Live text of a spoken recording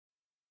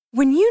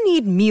When you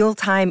need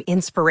mealtime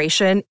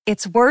inspiration,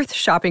 it's worth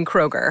shopping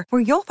Kroger,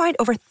 where you'll find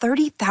over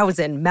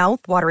 30,000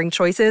 mouth-watering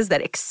choices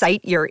that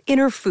excite your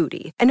inner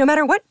foodie. And no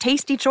matter what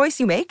tasty choice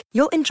you make,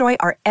 you'll enjoy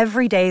our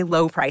everyday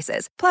low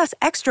prices, plus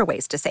extra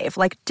ways to save,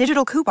 like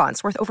digital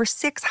coupons worth over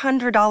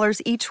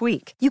 $600 each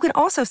week. You can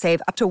also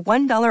save up to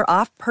 $1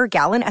 off per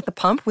gallon at the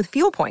pump with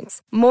fuel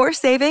points. More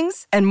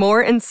savings and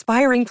more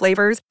inspiring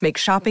flavors make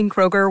shopping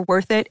Kroger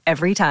worth it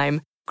every time.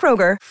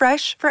 Kroger,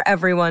 fresh for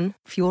everyone.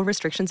 Fuel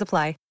restrictions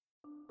apply.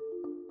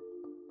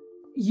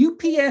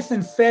 UPS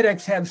and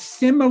FedEx have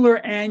similar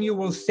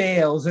annual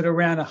sales at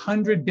around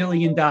 $100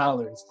 billion,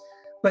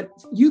 but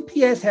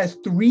UPS has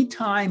 3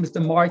 times the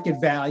market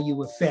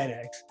value of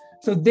FedEx.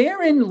 So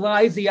therein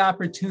lies the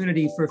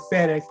opportunity for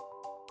FedEx.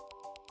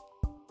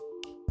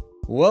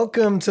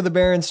 Welcome to the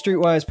Barron's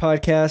Streetwise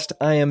podcast.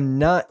 I am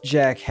not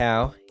Jack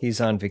Howe.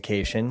 He's on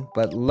vacation,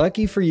 but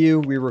lucky for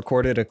you, we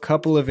recorded a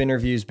couple of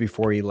interviews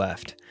before he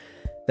left.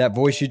 That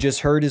voice you just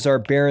heard is our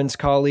Barron's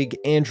colleague,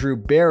 Andrew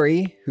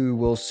Barry, who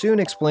will soon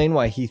explain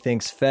why he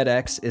thinks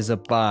FedEx is a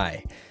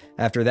buy.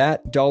 After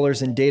that,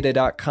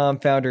 dollarsandData.com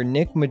founder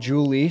Nick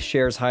Maggiulli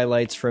shares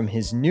highlights from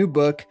his new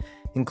book,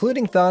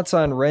 including thoughts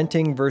on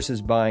renting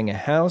versus buying a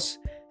house,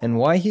 and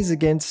why he's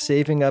against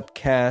saving up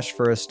cash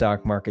for a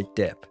stock market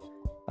dip.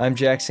 I'm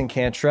Jackson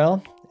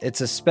Cantrell. It's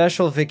a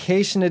special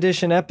vacation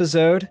edition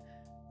episode.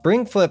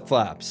 Bring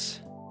flip-flops.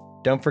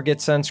 Don't forget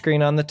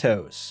sunscreen on the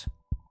toes.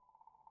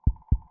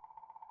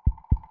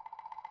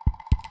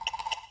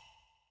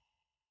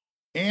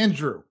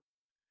 Andrew,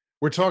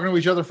 we're talking to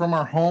each other from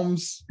our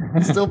homes.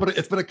 But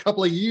it's been a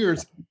couple of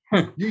years.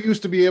 You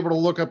used to be able to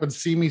look up and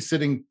see me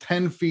sitting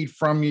 10 feet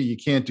from you. You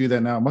can't do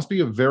that now. It must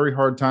be a very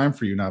hard time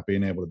for you not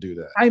being able to do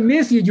that. I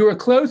miss you. You were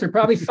closer,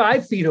 probably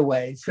 5 feet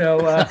away. So,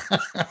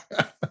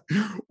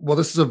 well,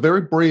 this is a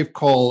very brave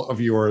call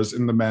of yours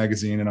in the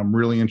magazine, and I'm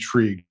really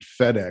intrigued.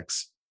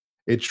 FedEx,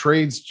 it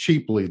trades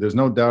cheaply. There's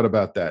no doubt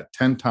about that.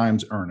 10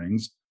 times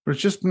earnings, but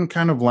it's just been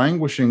kind of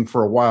languishing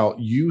for a while.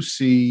 You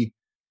see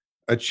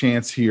a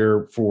chance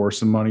here for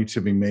some money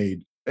to be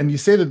made. And you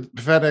say that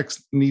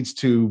FedEx needs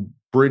to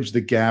bridge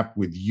the gap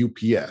with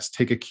UPS,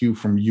 take a cue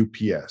from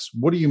UPS.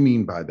 What do you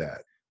mean by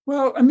that?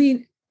 Well, I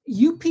mean,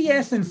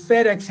 UPS and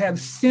FedEx have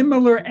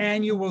similar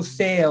annual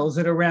sales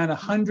at around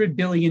 $100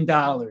 billion,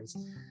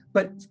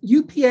 but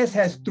UPS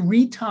has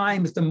 3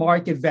 times the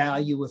market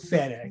value of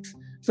FedEx.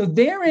 So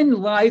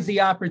therein lies the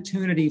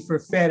opportunity for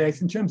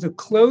FedEx in terms of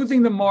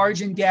closing the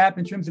margin gap,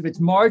 in terms of its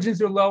margins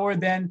are lower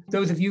than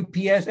those of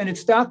UPS, and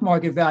its stock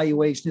market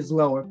valuation is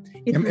lower.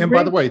 And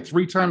by the way,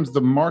 3 times the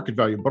market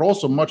value, but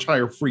also much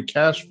higher free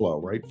cash flow,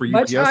 right? For UPS.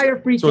 Much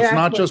higher free cash flow. So it's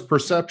not just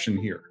perception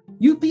here.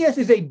 UPS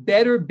is a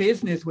better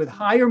business with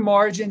higher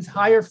margins,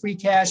 higher free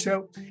cash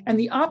flow, and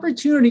the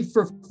opportunity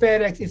for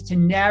FedEx is to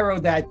narrow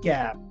that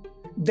gap.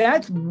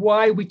 That's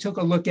why we took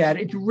a look at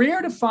it. It's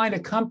rare to find a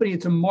company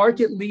that's a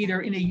market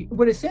leader in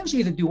what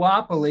essentially is a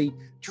duopoly,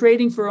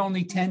 trading for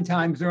only 10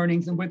 times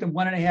earnings and with a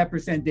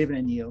 1.5%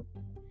 dividend yield.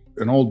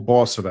 An old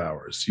boss of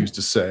ours used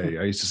to say,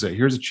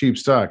 here's a cheap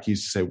stock. He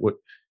used to say, what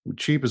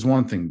cheap is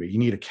one thing, but you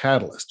need a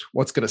catalyst.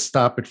 What's going to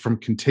stop it from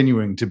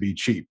continuing to be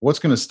cheap? What's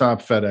going to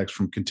stop FedEx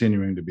from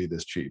continuing to be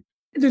this cheap?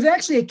 There's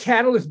actually a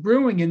catalyst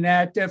brewing in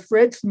that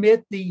Fred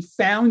Smith, the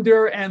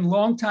founder and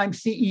longtime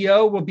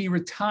CEO, will be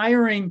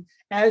retiring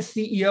as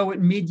CEO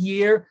at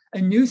mid-year. A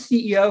new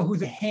CEO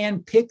who's a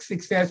hand-picked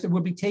successor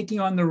will be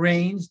taking on the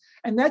reins.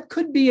 And that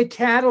could be a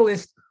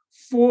catalyst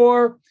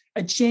for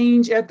a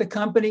change at the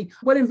company.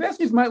 What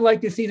investors might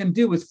like to see them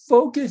do is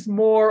focus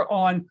more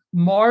on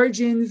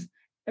margins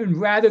and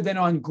rather than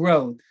on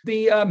growth.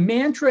 The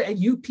mantra at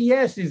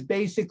UPS is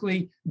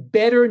basically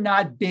better,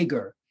 not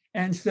bigger.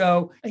 And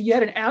so you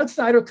had an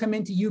outsider come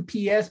into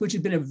UPS, which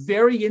had been a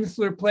very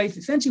insular place,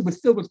 essentially was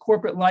filled with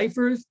corporate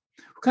lifers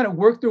who kind of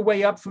worked their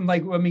way up from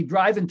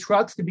driving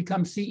trucks to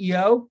become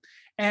CEO.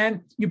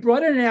 And you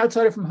brought in an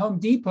outsider from Home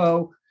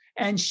Depot,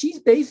 and she's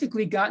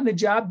basically gotten the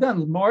job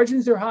done.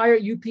 Margins are higher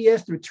at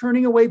UPS. They're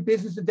turning away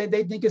business that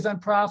they think is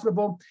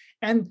unprofitable.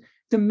 And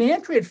the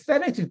mantra at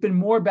FedEx has been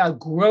more about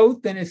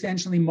growth than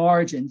essentially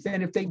margins.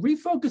 And if they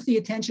refocus the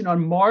attention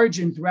on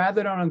margins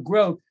rather than on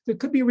growth, there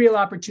could be a real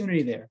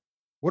opportunity there.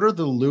 What are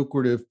the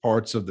lucrative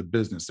parts of the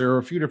business? There are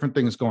a few different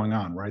things going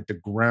on, right? The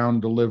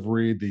ground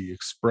delivery, the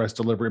express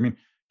delivery. I mean,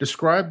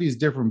 describe these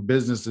different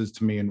businesses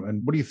to me,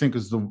 and what do you think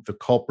is the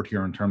culprit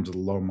here in terms of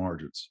the low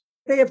margins?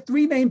 They have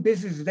 3 main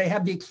businesses. They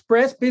have the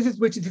express business,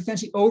 which is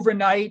essentially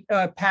overnight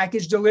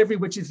package delivery,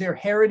 which is their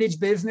heritage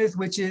business,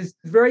 which is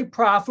very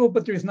profitable,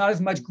 but there's not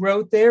as much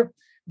growth there.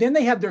 Then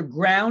they have their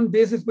ground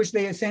business, which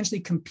they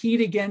essentially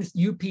compete against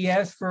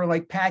UPS for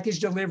like package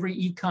delivery,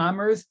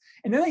 e-commerce.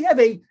 And then they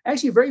have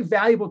actually a very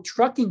valuable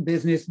trucking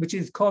business, which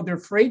is called their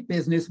freight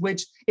business,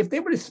 which if they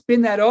were to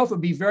spin that off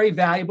would be very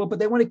valuable, but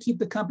they want to keep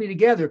the company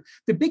together.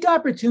 The big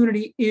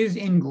opportunity is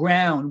in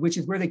ground, which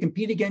is where they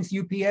compete against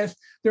UPS.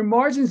 Their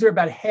margins are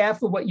about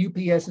half of what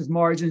UPS's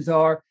margins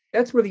are.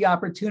 That's where the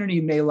opportunity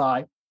may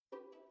lie.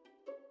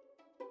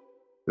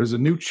 There's a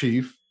new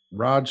chief,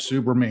 Raj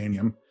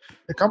Subramaniam.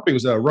 The company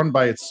was run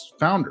by its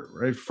founder,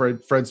 right?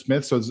 Fred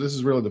Smith. So this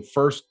is really the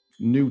first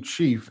new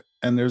chief.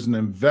 And there's an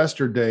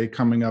investor day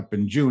coming up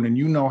in June. And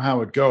you know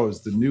how it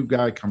goes. The new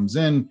guy comes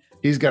in.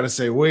 He's got to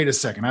say, wait a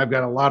second, I've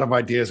got a lot of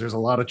ideas. There's a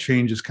lot of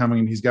changes coming.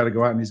 And he's got to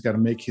go out and he's got to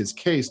make his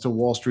case to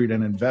Wall Street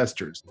and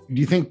investors. Do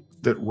you think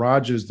that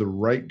Raj is the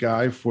right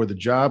guy for the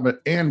job?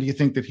 And do you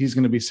think that he's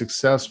going to be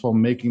successful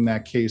making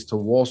that case to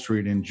Wall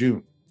Street in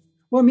June?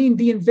 Well, I mean,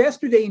 the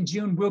investor day in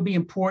June will be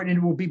important.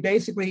 It will be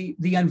basically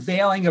the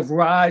unveiling of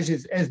Raj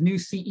as new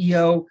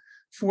CEO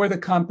for the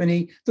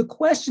company. The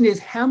question is,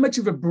 how much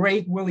of a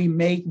break will he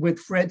make with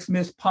Fred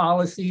Smith's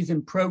policies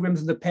and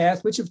programs in the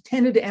past, which have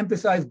tended to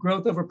emphasize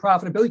growth over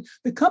profitability?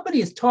 The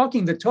company is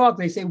talking the talk.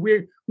 They say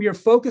we are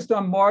focused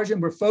on margin,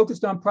 we're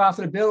focused on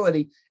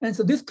profitability. And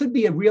so this could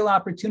be a real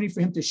opportunity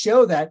for him to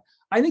show that.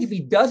 I think if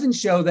he doesn't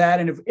show that,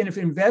 and if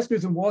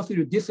investors in Wall Street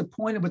are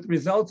disappointed with the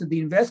results of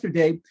the investor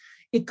day,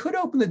 it could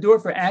open the door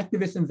for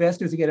activist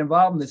investors to get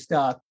involved in the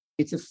stock.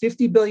 It's a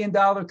 $50 billion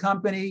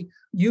company.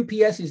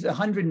 UPS is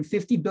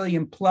 $150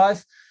 billion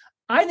plus.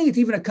 I think it's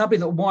even a company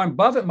that Warren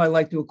Buffett might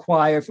like to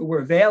acquire if it were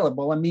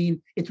available. I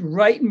mean, it's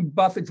right in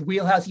Buffett's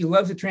wheelhouse. He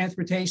loves the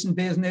transportation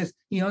business.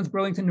 He owns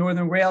Burlington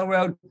Northern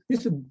Railroad.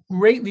 This would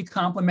greatly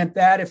complement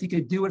that if he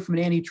could do it from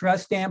an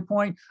antitrust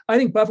standpoint. I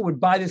think Buffett would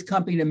buy this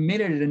company in a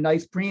minute at a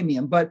nice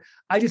premium, but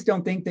I just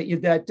don't think that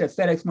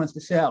FedEx wants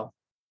to sell.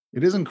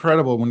 It is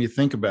incredible when you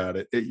think about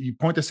it. You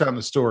point this out in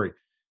the story.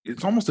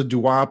 It's almost a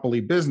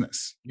duopoly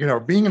business. You know,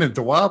 being in a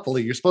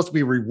duopoly, you're supposed to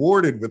be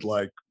rewarded with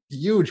like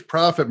huge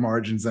profit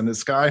margins and a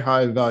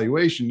sky-high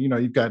valuation. You know,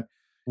 you've got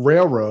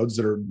railroads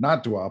that are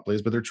not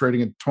duopolies, but they're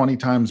trading at 20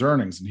 times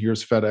earnings. And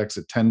here's FedEx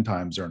at 10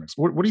 times earnings.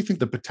 What do you think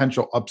the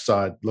potential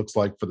upside looks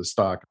like for the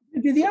stock?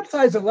 The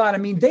upside is a lot. I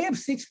mean, they have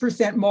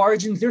 6%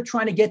 margins. They're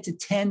trying to get to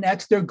 10.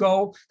 That's their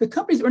goal. The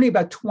company's earning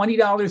about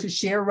 $20 a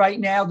share right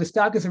now. The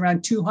stock is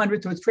around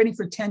 200, so it's trading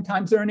for 10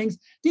 times earnings.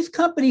 This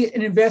company,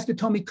 an investor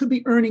told me, could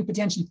be earning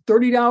potentially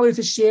 $30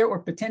 a share or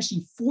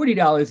potentially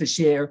 $40 a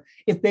share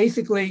if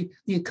basically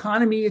the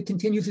economy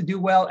continues to do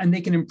well and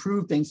they can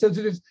improve things. So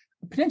there's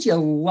potentially a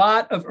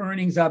lot of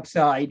earnings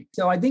upside.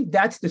 So I think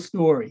that's the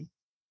story.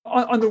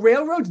 On the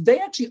railroads, they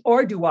actually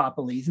are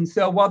duopolies. And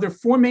so while there are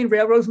 4 main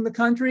railroads in the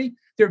country,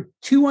 there are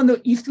 2 on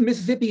the east of the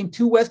Mississippi and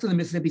 2 west of the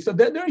Mississippi. So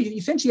they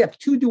essentially have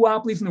 2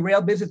 duopolies in the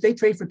rail business. They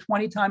trade for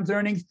 20 times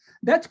earnings.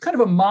 That's kind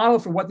of a model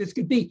for what this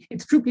could be.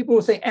 It's true, people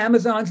will say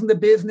Amazon's in the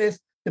business,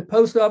 the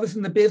post office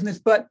in the business,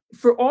 but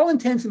for all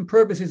intents and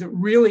purposes, it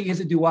really is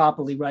a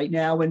duopoly right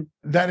now. And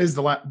that is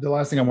the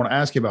last thing I want to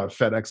ask you about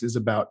FedEx is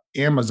about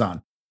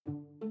Amazon.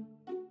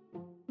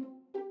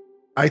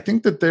 I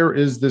think that there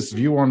is this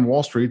view on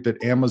Wall Street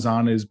that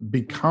Amazon is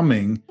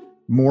becoming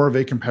more of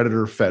a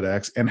competitor of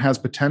FedEx and has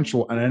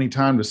potential at any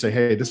time to say,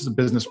 hey, this is a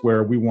business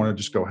where we want to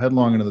just go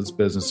headlong into this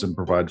business and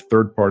provide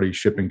third-party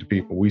shipping to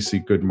people. We see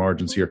good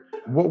margins here.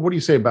 What do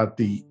you say about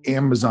the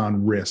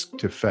Amazon risk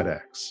to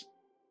FedEx?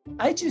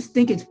 I just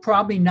think it's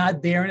probably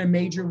not there in a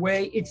major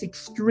way. It's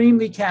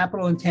extremely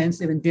capital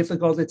intensive and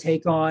difficult to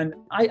take on.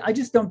 I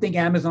just don't think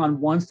Amazon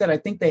wants that. I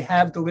think they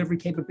have delivery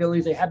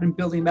capabilities. They have been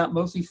building them out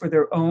mostly for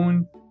their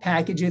own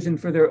packages and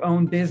for their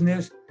own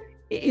business.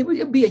 It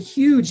would be a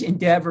huge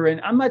endeavor. And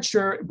I'm not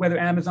sure whether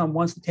Amazon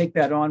wants to take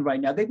that on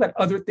right now. They've got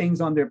other things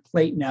on their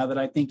plate now that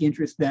I think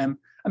interest them.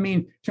 I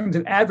mean, in terms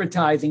of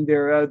advertising,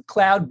 their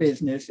cloud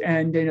business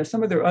and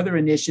some of their other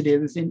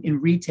initiatives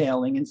in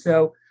retailing. And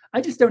so I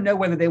just don't know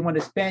whether they want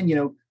to spend,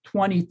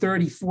 20,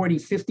 30, 40,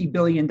 $50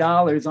 billion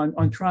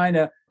on trying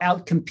to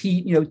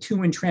outcompete,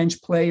 2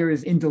 entrenched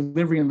players in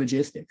delivery and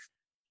logistics.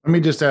 Let me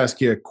just ask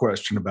you a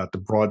question about the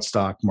broad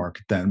stock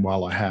market then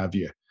while I have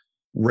you.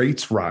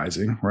 Rates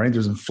rising, right?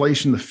 There's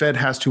inflation. The Fed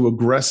has to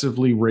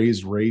aggressively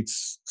raise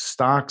rates.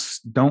 Stocks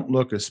don't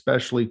look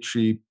especially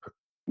cheap.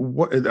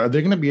 What are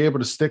they going to be able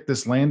to stick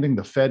this landing?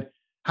 The Fed,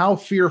 how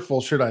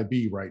fearful should I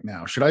be right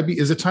now?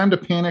 Is it time to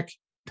panic?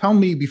 Tell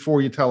me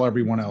before you tell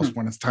everyone else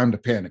when it's time to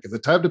panic. Is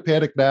it time to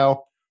panic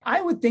now?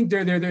 I would think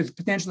there's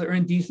potential to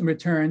earn decent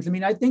returns. I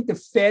mean, I think the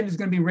Fed is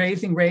going to be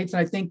raising rates. And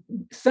I think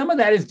some of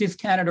that is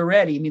discounted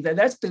already. I mean,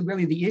 that's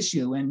really the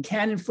issue. And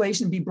can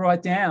inflation be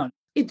brought down?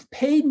 It's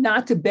paid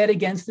not to bet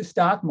against the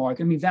stock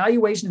market. I mean,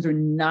 valuations are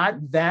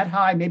not that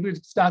high. Maybe the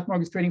stock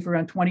market is trading for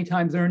around 20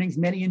 times earnings.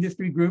 Many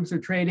industry groups are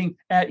trading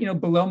at,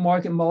 below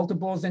market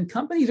multiples, and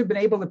companies have been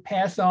able to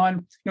pass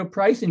on,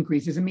 price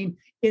increases. I mean,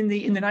 in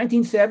the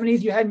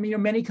 1970s, you had,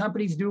 many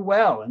companies do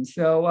well. And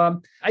so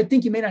I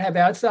think you may not have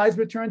outsized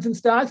returns in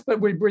stocks,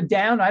 but we're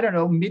down, I don't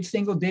know,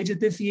 mid-single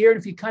digit this year. And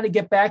if you kind of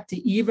get back to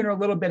even or a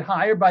little bit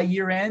higher by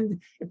year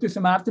end, if there's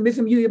some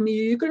optimism,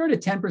 you could earn a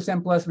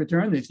 10% plus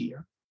return this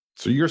year.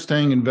 So you're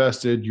staying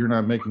invested. You're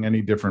not making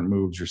any different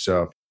moves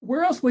yourself.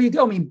 Where else will you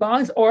go? I mean,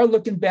 bonds are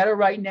looking better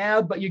right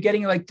now, but you're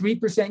getting like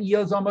 3%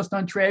 yields almost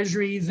on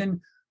treasuries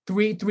and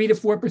 3 to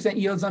 4%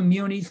 yields on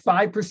munis,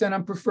 5%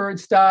 on preferred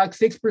stocks,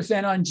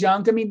 6% on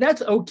junk. I mean,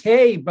 that's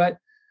okay, but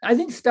I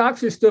think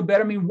stocks are still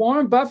better. I mean,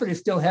 Warren Buffett is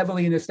still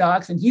heavily into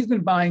stocks, and he's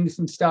been buying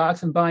some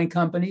stocks and buying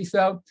companies.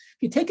 So if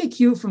you take a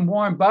cue from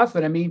Warren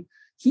Buffett, I mean,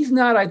 he's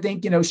not, I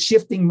think,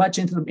 shifting much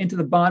into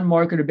the bond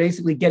market or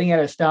basically getting out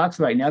of stocks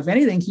right now. If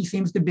anything, he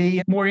seems to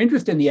be more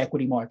interested in the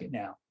equity market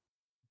now.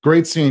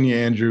 Great seeing you,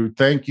 Andrew.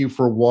 Thank you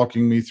for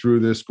walking me through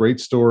this great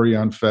story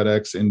on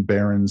FedEx and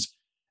Barron's.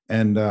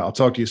 And I'll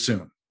talk to you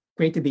soon.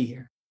 Great to be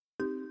here.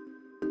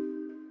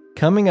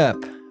 Coming up,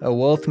 a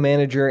wealth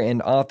manager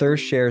and author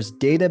shares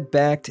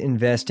data-backed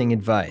investing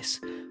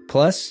advice.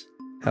 Plus,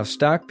 how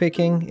stock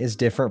picking is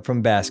different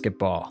from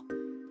basketball.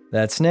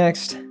 That's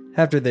next,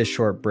 after this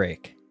short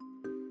break.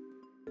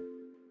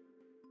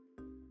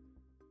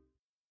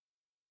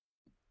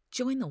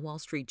 Join the Wall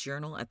Street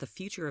Journal at the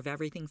Future of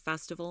Everything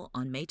Festival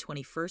on May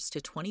 21st to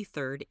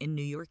 23rd in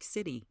New York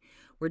City,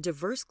 where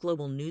diverse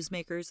global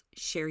newsmakers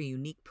share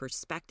unique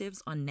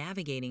perspectives on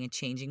navigating a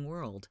changing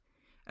world.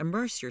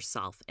 Immerse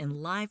yourself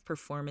in live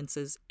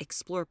performances,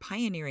 explore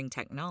pioneering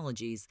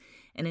technologies,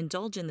 and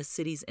indulge in the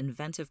city's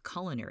inventive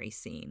culinary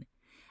scene.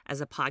 As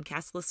a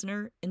podcast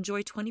listener,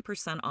 enjoy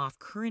 20% off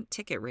current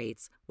ticket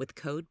rates with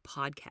code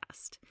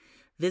PODCAST.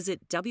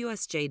 Visit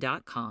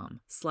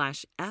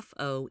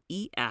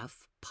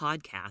WSJ.com/FOEF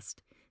podcast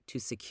to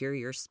secure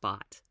your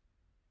spot.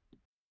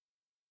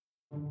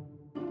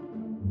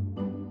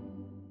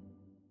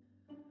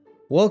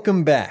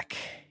 Welcome back.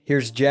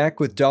 Here's Jack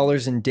with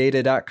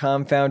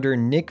DollarsAndData.com founder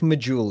Nick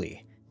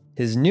Maggiulli.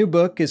 His new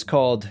book is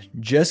called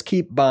Just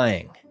Keep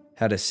Buying: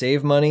 How to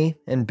Save Money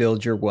and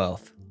Build Your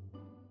Wealth.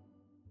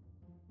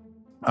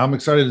 I'm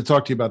excited to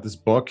talk to you about this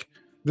book.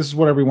 This is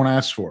what everyone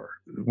asks for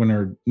when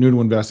they're new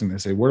to investing. They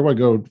say, where do I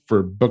go for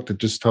a book that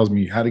just tells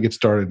me how to get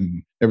started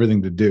and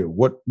everything to do?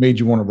 What made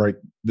you want to write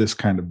this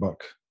kind of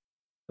book?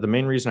 The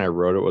main reason I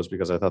wrote it was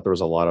because I thought there was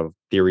a lot of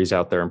theories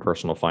out there in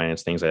personal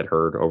finance, things I had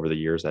heard over the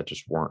years that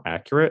just weren't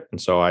accurate. And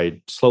so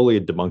I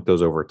slowly debunked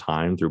those over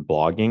time through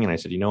blogging. And I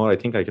said, you know what, I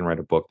think I can write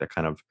a book that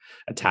kind of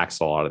attacks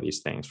a lot of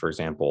these things. For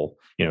example,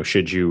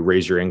 should you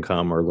raise your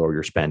income or lower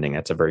your spending?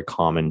 That's a very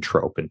common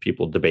trope, and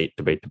people debate.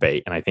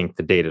 And I think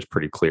the data is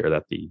pretty clear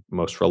that the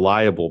most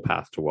reliable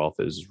path to wealth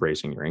is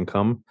raising your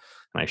income.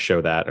 And I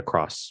show that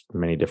across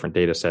many different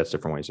data sets,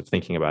 different ways of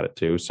thinking about it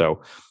too.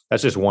 So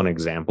that's just one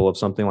example of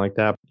something like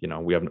that.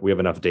 We have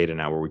enough data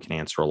now where we can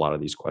answer a lot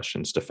of these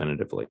questions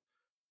definitively.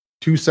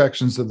 2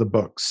 sections of the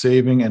book,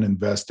 saving and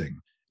investing.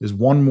 Is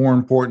one more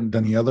important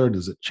than the other?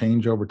 Does it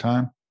change over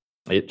time?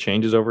 It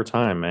changes over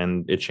time,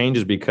 and it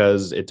changes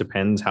because it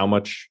depends how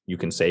much you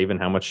can save and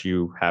how much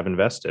you have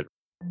invested.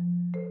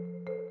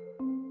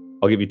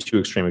 I'll give you 2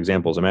 extreme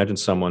examples. Imagine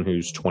someone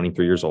who's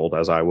 23 years old,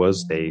 as I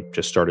was. They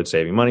just started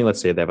saving money. Let's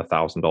say they have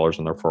 $1,000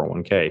 in their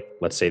 401k.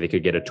 Let's say they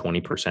could get a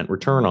 20%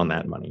 return on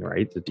that money,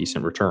 right? A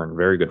decent return,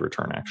 very good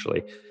return,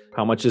 actually.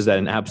 How much is that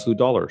in absolute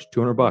dollars?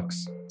 $200.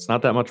 It's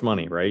not that much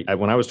money, right?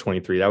 When I was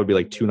 23, that would be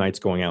like 2 nights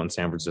going out in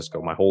San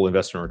Francisco. My whole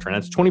investment return.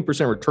 That's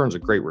 20% return is a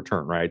great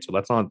return, right? So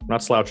that's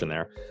not slouching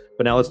there.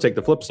 But now let's take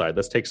the flip side.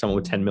 Let's take someone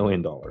with $10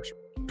 million.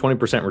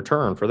 20%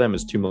 return for them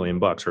is $2 million,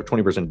 or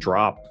 20%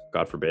 drop,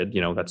 God forbid,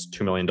 that's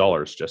 $2 million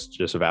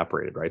just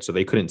evaporated, right? So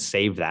they couldn't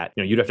save that.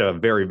 You'd have to have a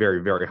very,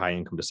 very, very high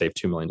income to save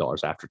 $2 million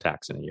after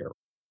tax in a year.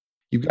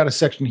 You've got a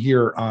section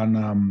here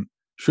on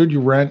should you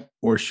rent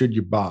or should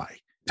you buy?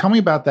 Tell me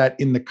about that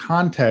in the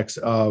context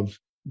of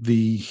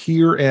the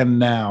here and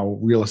now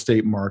real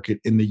estate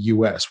market in the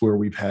US, where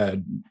we've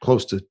had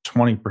close to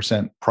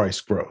 20%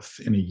 price growth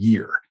in a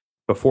year.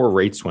 Before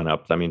rates went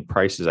up,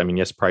 prices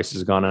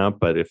have gone up,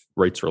 but if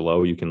rates are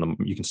low, you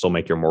can still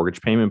make your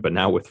mortgage payment. But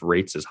now with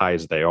rates as high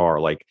as they are,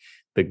 like,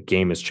 the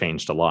game has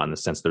changed a lot in the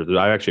sense that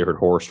I've actually heard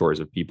horror stories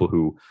of people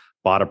who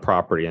bought a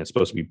property and it's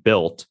supposed to be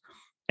built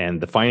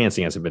and the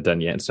financing hasn't been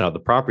done yet. And so now the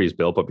property is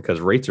built, but because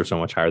rates are so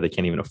much higher, they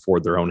can't even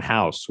afford their own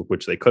house,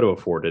 which they could have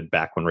afforded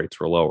back when rates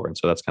were lower. And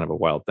so that's kind of a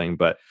wild thing.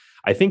 But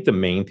I think the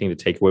main thing to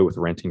take away with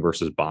renting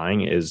versus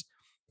buying is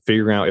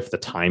figuring out if the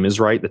time is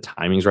right, the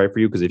timing's right for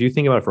you. Because if you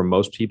think about it, for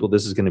most people,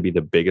 this is going to be the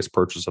biggest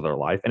purchase of their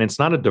life. And it's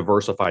not a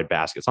diversified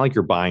basket. It's not like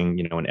you're buying,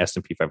 an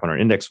S&P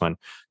 500 index fund.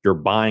 You're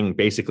buying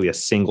basically a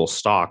single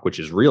stock, which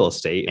is real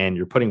estate, and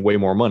you're putting way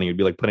more money. It'd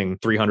be like putting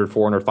 300,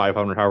 400,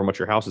 500, however much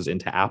your house is,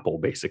 into Apple,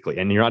 basically.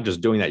 And you're not just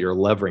doing that, you're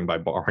levering by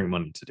borrowing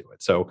money to do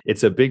it. So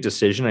it's a big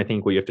decision. I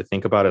think what you have to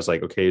think about is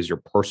like, okay, is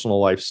your personal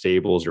life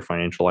stable? Is your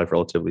financial life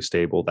relatively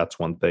stable? That's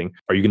one thing.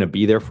 Are you going to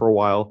be there for a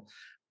while?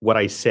 What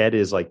I said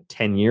is like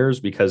 10 years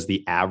because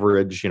the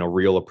average,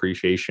 real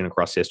appreciation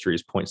across history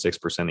is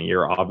 0.6% a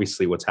year.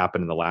 Obviously, what's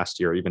happened in the last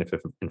year, even if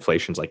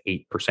inflation's like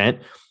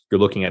 8%, you're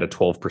looking at a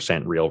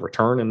 12% real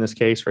return in this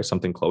case, right?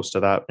 Something close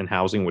to that in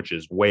housing, which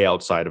is way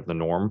outside of the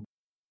norm.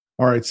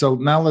 All right. So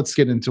now let's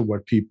get into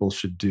what people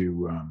should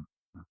do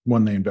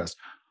when they invest.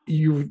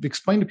 You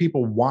explain to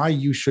people why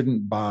you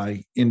shouldn't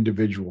buy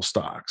individual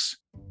stocks.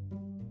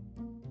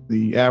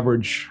 The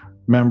average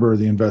member of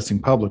the investing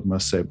public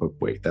must say, but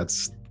wait,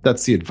 that's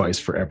the advice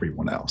for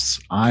everyone else.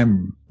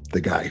 I'm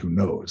the guy who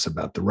knows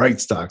about the right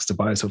stocks to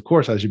buy. So of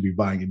course I should be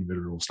buying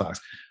individual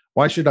stocks.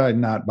 Why should I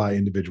not buy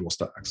individual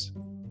stocks?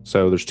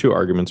 So there's two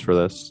arguments for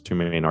this, two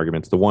main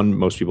arguments. The one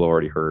most people have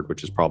already heard,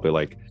 which is probably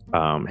like,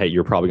 hey,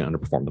 you're probably going to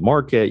underperform the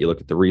market. You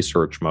look at the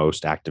research,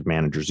 most active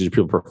managers, these are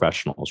people,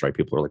 professionals, right?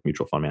 People who are like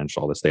mutual fund managers,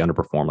 all this, they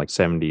underperform like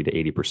 70 to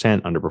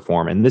 80%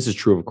 underperform. And this is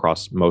true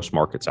across most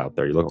markets out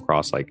there. You look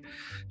across like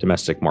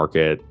domestic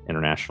market,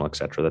 international, et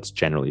cetera. That's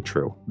generally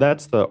true.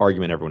 That's the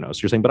argument everyone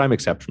knows. You're saying, but I'm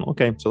exceptional.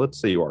 Okay, so let's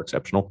say you are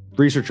exceptional.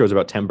 Research shows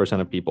about 10%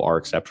 of people are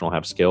exceptional,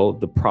 have skill.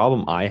 The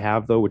problem I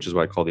have though, which is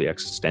what I call the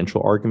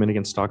existential argument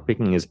against stock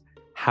picking, is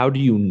how do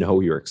you know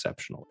you're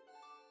exceptional?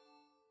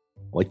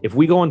 Like if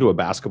we go into a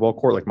basketball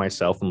court, like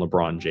myself and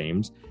LeBron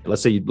James,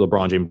 let's say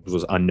LeBron James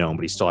was unknown,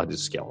 but he still had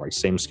his skill, right?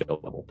 Same skill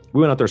level.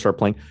 We went out there, started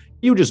playing.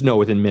 You just know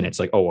within minutes,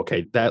 like, oh,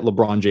 okay, that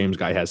LeBron James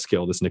guy has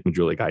skill. This Nick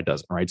Maggiulli guy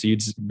doesn't, right? So you'd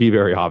just be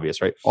very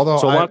obvious, right? Although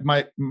so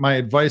my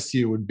advice to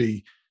you would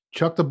be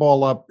chuck the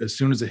ball up as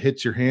soon as it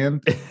hits your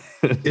hand.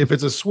 If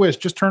it's a swish,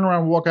 just turn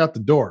around and walk out the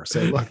door.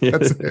 Say, look,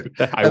 that's it.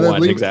 And then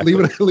leave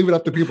it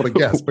up to people to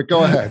guess, but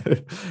go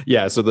ahead.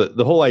 Yeah. So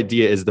the whole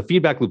idea is the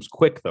feedback loop's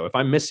quick though. If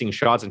I'm missing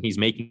shots and he's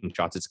making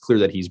shots, it's clear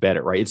that he's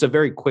better, right? It's a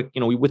very quick,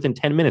 within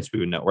 10 minutes,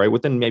 we would know, right?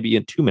 Within maybe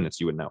in 2 minutes,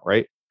 you would know,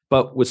 right?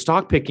 But with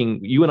stock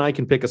picking, you and I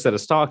can pick a set of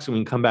stocks and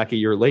we can come back a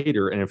year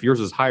later. And if yours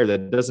is higher,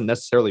 that doesn't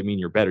necessarily mean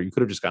you're better. You could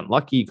have just gotten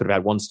lucky. You could have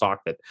had one stock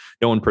that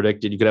no one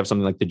predicted. You could have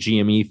something like the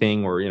GME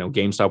thing where,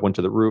 GameStop went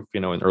to the roof,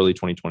 in early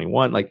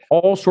 2021, like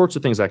all sorts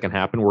of things that can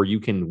happen where you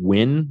can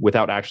win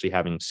without actually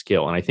having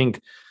skill. And I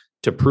think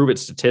to prove it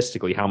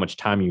statistically, how much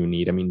time you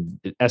need,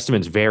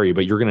 estimates vary,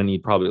 but you're going to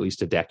need probably at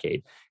least a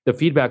decade. The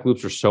feedback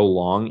loops are so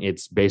long,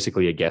 it's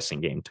basically a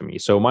guessing game to me.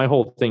 So my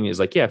whole thing is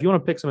like, yeah, if you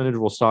want to pick some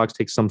individual stocks,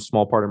 take some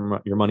small part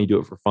of your money, do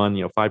it for fun,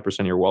 5%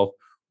 of your wealth,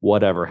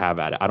 whatever, have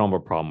at it. I don't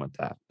have a problem with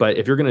that. But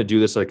if you're going to do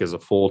this like as a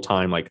full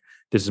time, like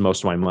this is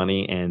most of my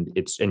money and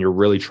you're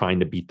really trying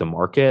to beat the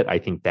market, I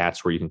think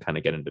that's where you can kind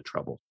of get into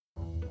trouble.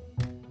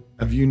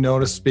 Have you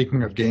noticed,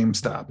 speaking of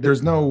GameStop,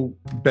 there's no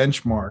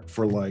benchmark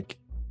for like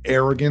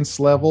arrogance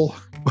level,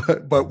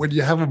 but when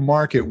you have a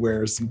market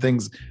where some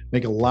things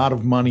make a lot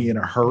of money in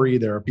a hurry,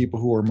 there are people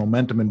who are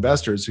momentum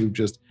investors who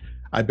just,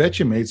 I bet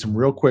you, made some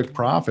real quick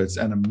profits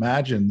and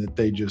imagine that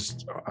they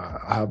just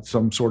have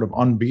some sort of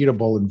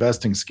unbeatable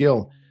investing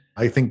skill.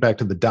 I think back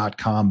to the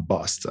 .com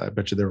bust. I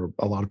bet you there were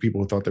a lot of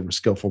people who thought they were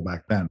skillful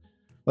back then.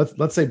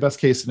 Let's say best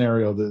case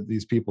scenario that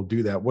these people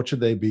do that. What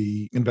should they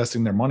be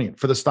investing their money in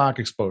for the stock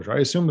exposure? I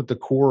assume that the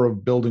core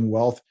of building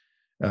wealth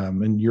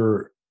and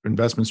your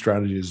investment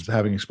strategy is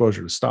having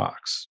exposure to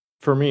stocks.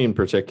 For me in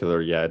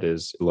particular, yeah, it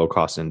is low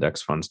cost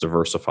index funds,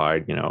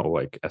 diversified,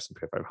 like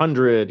S&P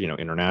 500,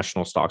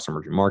 international stocks,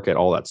 emerging market,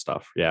 all that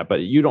stuff. Yeah,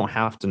 but you don't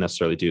have to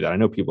necessarily do that. I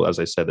know people, as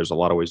I said, there's a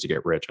lot of ways to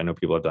get rich. I know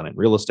people have done it in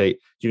real estate.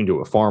 You can do it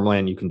with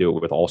farmland. You can do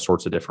it with all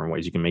sorts of different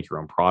ways. You can make your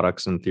own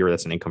products. In theory,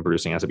 that's an income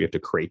producing asset. You have to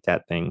create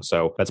that thing.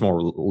 So that's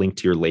more linked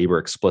to your labor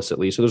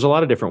explicitly. So there's a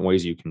lot of different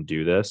ways you can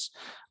do this.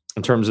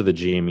 In terms of the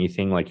GME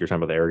thing, like you're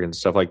talking about the arrogance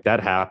stuff, like that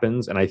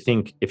happens. And I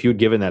think if you had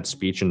given that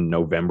speech in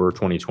November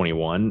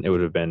 2021, it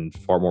would have been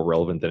far more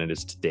relevant than it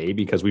is today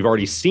because we've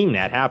already seen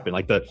that happen.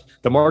 Like the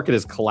market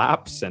has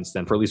collapsed since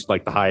then for at least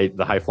like the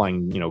high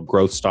flying,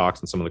 growth stocks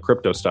and some of the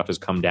crypto stuff has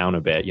come down a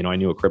bit. I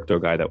knew a crypto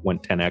guy that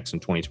went 10x in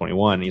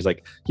 2021. And he's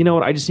like, you know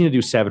what? I just need to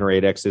do 7 or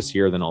 8x this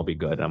year, then I'll be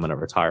good. I'm going to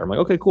retire. I'm like,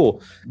 okay,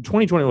 cool.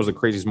 2020 was the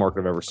craziest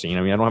market I've ever seen.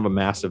 I don't have a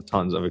massive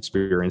tons of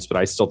experience, but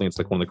I still think it's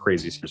like one of the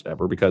craziest years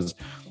ever because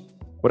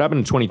what happened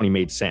in 2020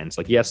 made sense.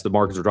 Like, yes, the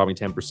markets were dropping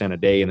 10% a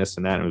day and this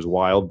and that, and it was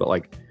wild, but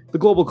like the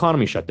global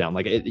economy shut down.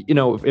 Like,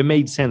 it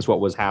made sense what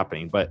was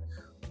happening. But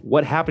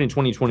what happened in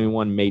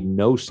 2021 made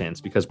no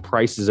sense because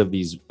prices of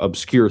these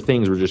obscure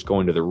things were just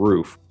going to the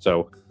roof.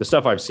 So the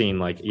stuff I've seen,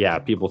 like, yeah,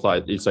 people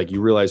thought it's like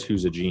you realize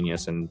who's a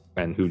genius and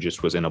who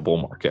just was in a bull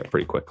market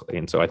pretty quickly.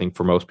 And so I think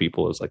for most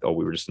people, it's like, oh,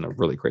 we were just in a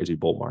really crazy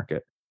bull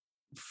market.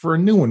 For a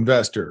new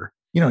investor,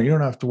 you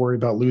don't have to worry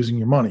about losing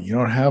your money. You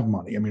don't have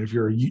money. If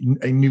you're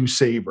a new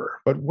saver,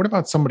 but what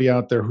about somebody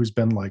out there who's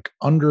been like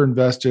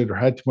underinvested or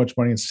had too much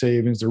money in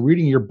savings? They're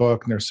reading your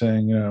book and they're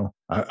saying,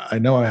 I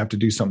know I have to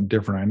do something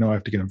different. I know I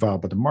have to get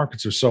involved, but the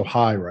markets are so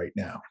high right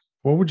now.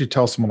 What would you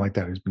tell someone like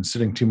that who's been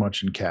sitting too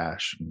much in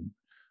cash and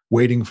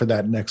waiting for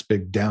that next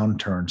big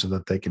downturn so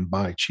that they can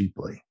buy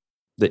cheaply?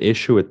 The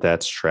issue with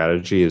that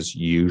strategy is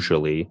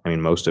usually,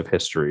 most of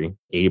history,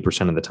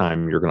 80% of the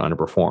time you're going to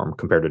underperform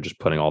compared to just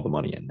putting all the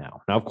money in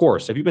now. Now, of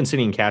course, if you've been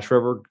sitting in cash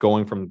forever,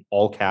 going from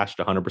all cash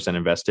to 100%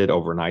 invested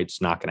overnight,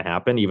 it's not going to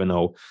happen, even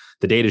though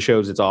the data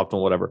shows it's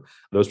optimal, whatever.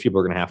 Those people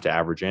are going to have to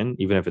average in,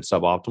 even if it's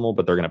suboptimal,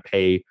 but they're going to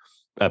pay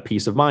a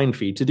peace of mind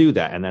fee to do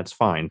that. And that's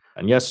fine.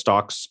 And yes,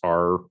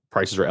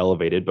 prices are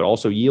elevated, but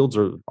also yields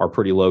are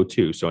pretty low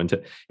too. So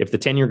if the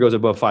 10-year goes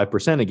above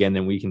 5% again,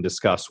 then we can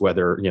discuss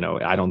whether,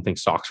 I don't think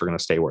stocks are going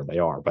to stay where they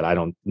are, but I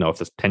don't know if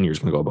the 10 years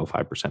is going to go above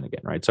 5%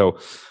 again. Right. So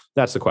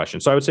that's the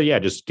question. So I would say, yeah,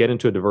 just get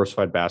into a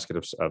diversified basket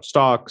of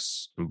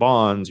stocks and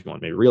bonds. You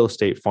want maybe real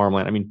estate,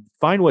 farmland.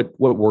 Find what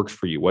works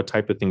for you, what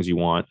type of things you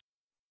want.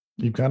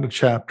 You've got a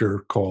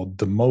chapter called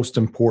The Most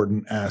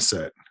Important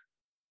Asset.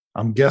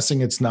 I'm guessing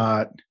it's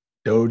not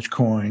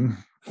Dogecoin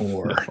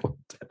or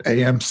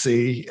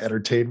AMC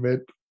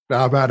Entertainment.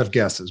 I'm out of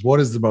guesses. What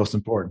is the most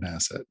important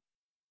asset?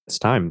 It's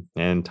time,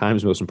 and time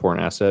is the most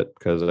important asset,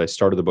 because I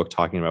started the book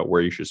talking about where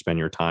you should spend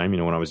your time.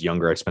 When I was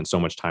younger, I spent so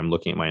much time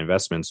looking at my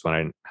investments when I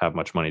didn't have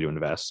much money to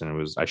invest.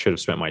 And I should have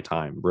spent my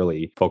time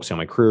really focusing on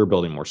my career,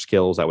 building more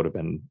skills that would have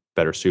been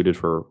better suited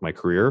for my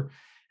career.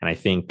 And I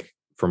think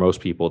for most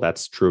people,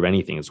 that's true of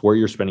anything. It's where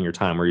you're spending your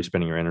time, where you're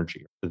spending your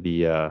energy.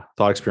 The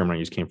thought experiment I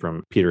used came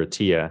from Peter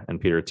Attia, and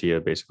Peter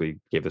Attia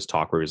basically gave this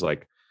talk where he's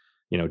like,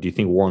 do you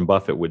think Warren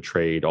Buffett would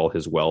trade all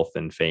his wealth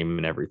and fame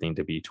and everything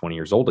to be 20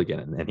 years old again?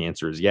 And the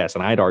answer is yes.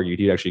 And I'd argue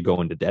he'd actually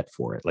go into debt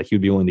for it. Like, he'd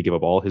be willing to give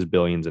up all his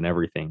billions and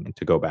everything and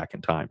to go back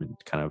in time and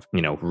kind of,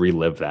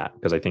 relive that.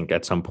 Because I think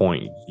at some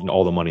point,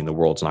 all the money in the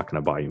world's not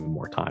going to buy you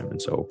more time. And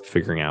so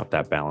figuring out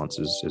that balance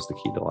is the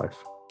key to life.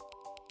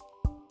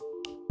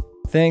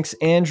 Thanks,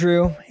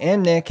 Andrew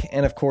and Nick,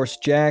 and of course,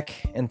 Jack.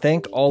 And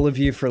thank all of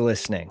you for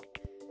listening.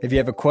 If you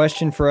have a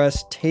question for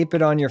us, tape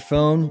it on your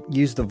phone,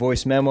 use the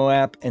voice memo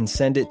app, and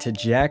send it to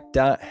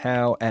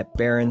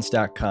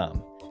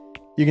jack.how@barrons.com.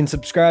 You can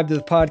subscribe to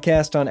the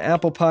podcast on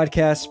Apple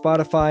Podcasts,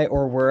 Spotify,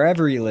 or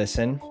wherever you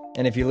listen.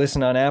 And if you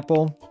listen on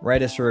Apple,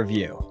 write us a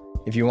review.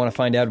 If you want to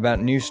find out about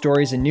new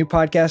stories and new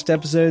podcast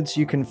episodes,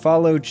 you can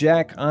follow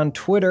Jack on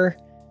Twitter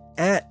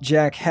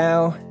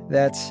 @JackHough.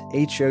 That's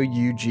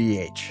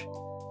HOUGH.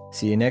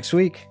 See you next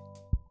week.